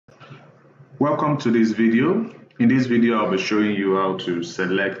Welcome to this video. In this video, I'll be showing you how to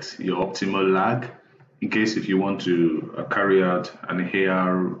select your optimal lag in case if you want to carry out an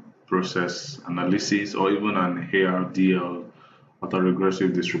AR process analysis or even an ARDL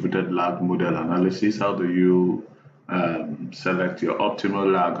autoregressive distributed lag model analysis. How do you select your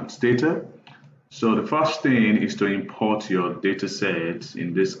optimal lag on Stata? So the first thing is to import your data set.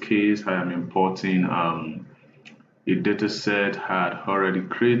 In this case, I am importing a data set had already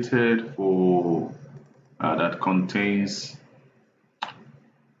created for that contains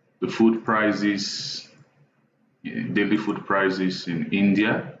the food prices, daily food prices in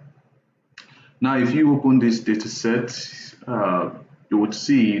India. Now, if you open this data set, you would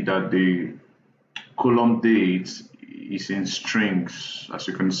see that the column date is in strings, as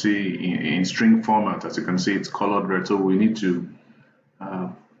you can see, in string format. As you can see, it's colored red, so we need to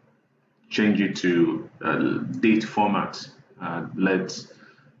change it to date format.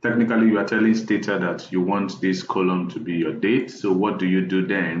 Technically, you are telling Stata that you want this column to be your date. So what do you do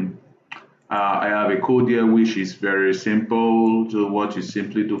then? I have a code here which is very simple. So what you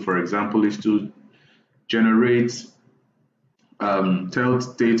simply do, for example, is to generate, tell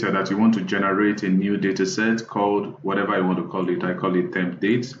Stata that you want to generate a new data set called whatever I want to call it. I call it temp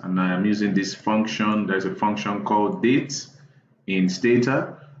date, and I am using this function. There's a function called date in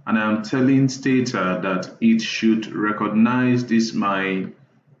Stata. And I'm telling Stata that it should recognize this my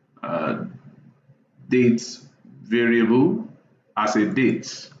date variable as a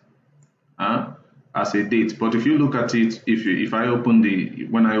date, as a date. But if you look at it,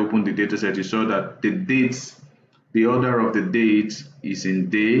 when I open the data set, you saw that the order of the date is in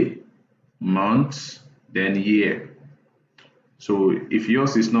day, month, then year. So if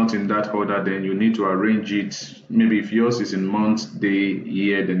yours is not in that order, then you need to arrange it. Maybe if yours is in month, day,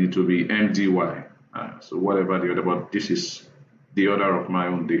 year, then it will be MDY. So whatever the order, but this is the order of my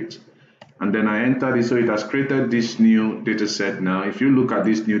own date. And then I enter this, so it has created this new data set now. If you look at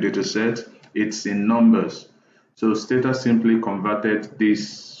this new data set, it's in numbers. So Stata simply converted this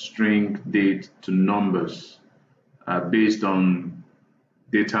string date to numbers based on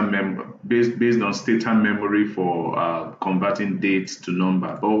based on Stata memory for converting dates to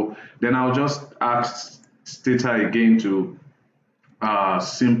number. But then I'll just ask Stata again to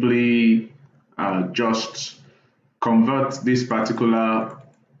simply just convert this particular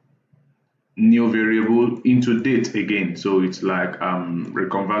new variable into date again. So it's like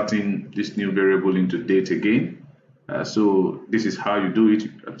reconverting this new variable into date again. So this is how you do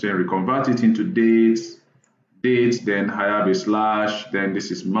it. Then reconvert it into dates. Date, then I have a slash, then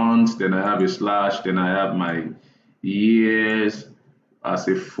this is month, then I have a slash, then I have my years as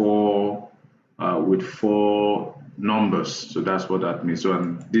a with 4 numbers. So that's what that means. So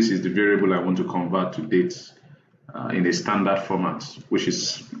this is the variable I want to convert to dates in a standard format, which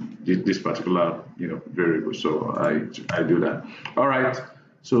is this particular variable. So I do that. All right.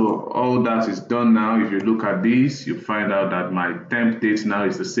 So all that is done now. If you look at this, you find out that my temp date now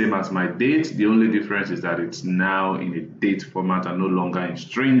is the same as my date. The only difference is that it's now in a date format and no longer in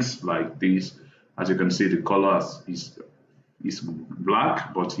strings like this. As you can see, the color is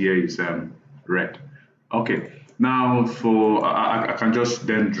black, but here is red. Okay. Now I can just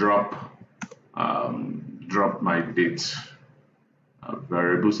then drop my date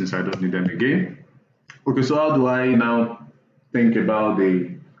variable since I don't need them again. Okay. So how do I now think about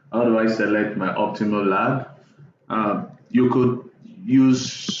how do I select my optimal lag? You could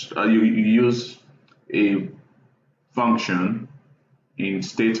use a function in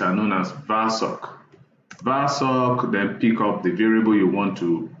Stata known as varsoc. Varsoc, then pick up the variable you want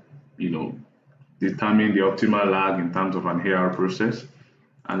to determine the optimal lag in terms of an AR process,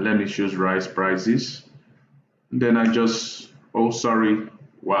 and let me choose rice prices. Then I just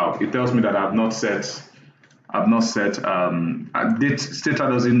wow, it tells me that I've not set Stata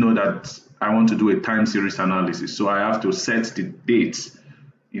doesn't know that I want to do a time series analysis, so I have to set the dates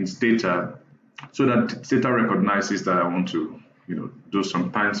in Stata so that Stata recognizes that I want to do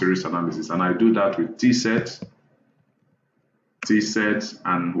some time series analysis, and I do that with tset,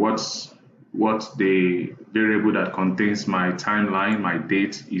 and what the variable that contains my timeline, my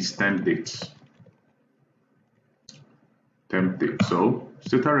date, is temp date. So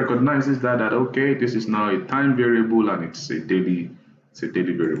Stata recognizes that okay, this is now a time variable and it's a daily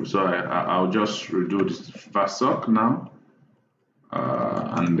variable. So I'll just redo this varsoc now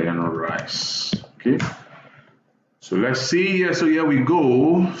and then rice. Okay. So let's see here. So here we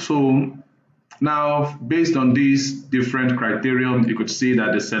go. So now based on these different criteria, you could see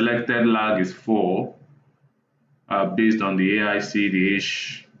that the selected lag is 4 based on the AIC, the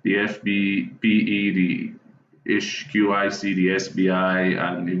H, the FB, PE, the HQIC, the SBI,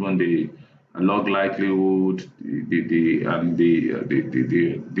 and even the log likelihood, the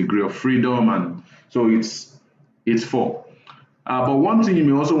degree of freedom, and so it's 4. But one thing you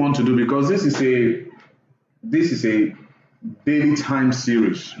may also want to do, because this is a daily time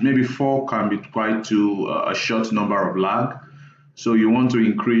series, maybe 4 can be quite too a short number of lag. So you want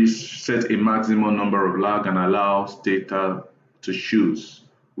to set a maximum number of lag and allow Stata to choose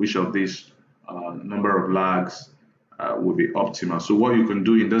which of these number of lags will be optimal. So what you can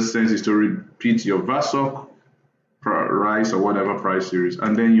do in this sense is to repeat your VASOC price or whatever price series,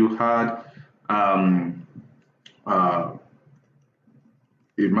 and then you had a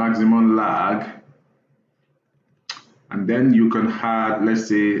maximum lag, and then you can add, let's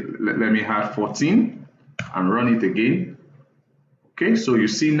say, let me add 14 and run it again. Okay, so you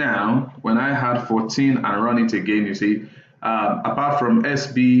see now, when I had 14 and run it again, you see, apart from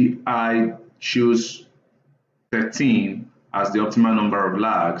SB, I choose 13 as the optimal number of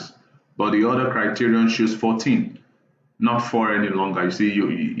lags, but the other criterion choose 14, not 4 any longer. You see,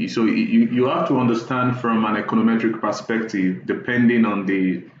 you have to understand from an econometric perspective, depending on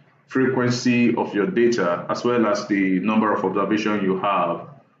the frequency of your data, as well as the number of observation you have,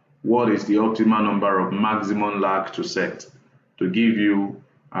 what is the optimal number of maximum lag to set to give you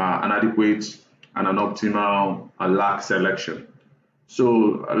an adequate and an optimal lag selection.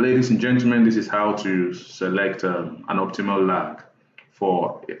 So, ladies and gentlemen, this is how to select an optimal lag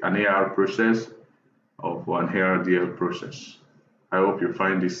for an AR process or for an ARDL process. I hope you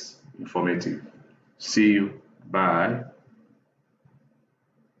find this informative. See you. Bye.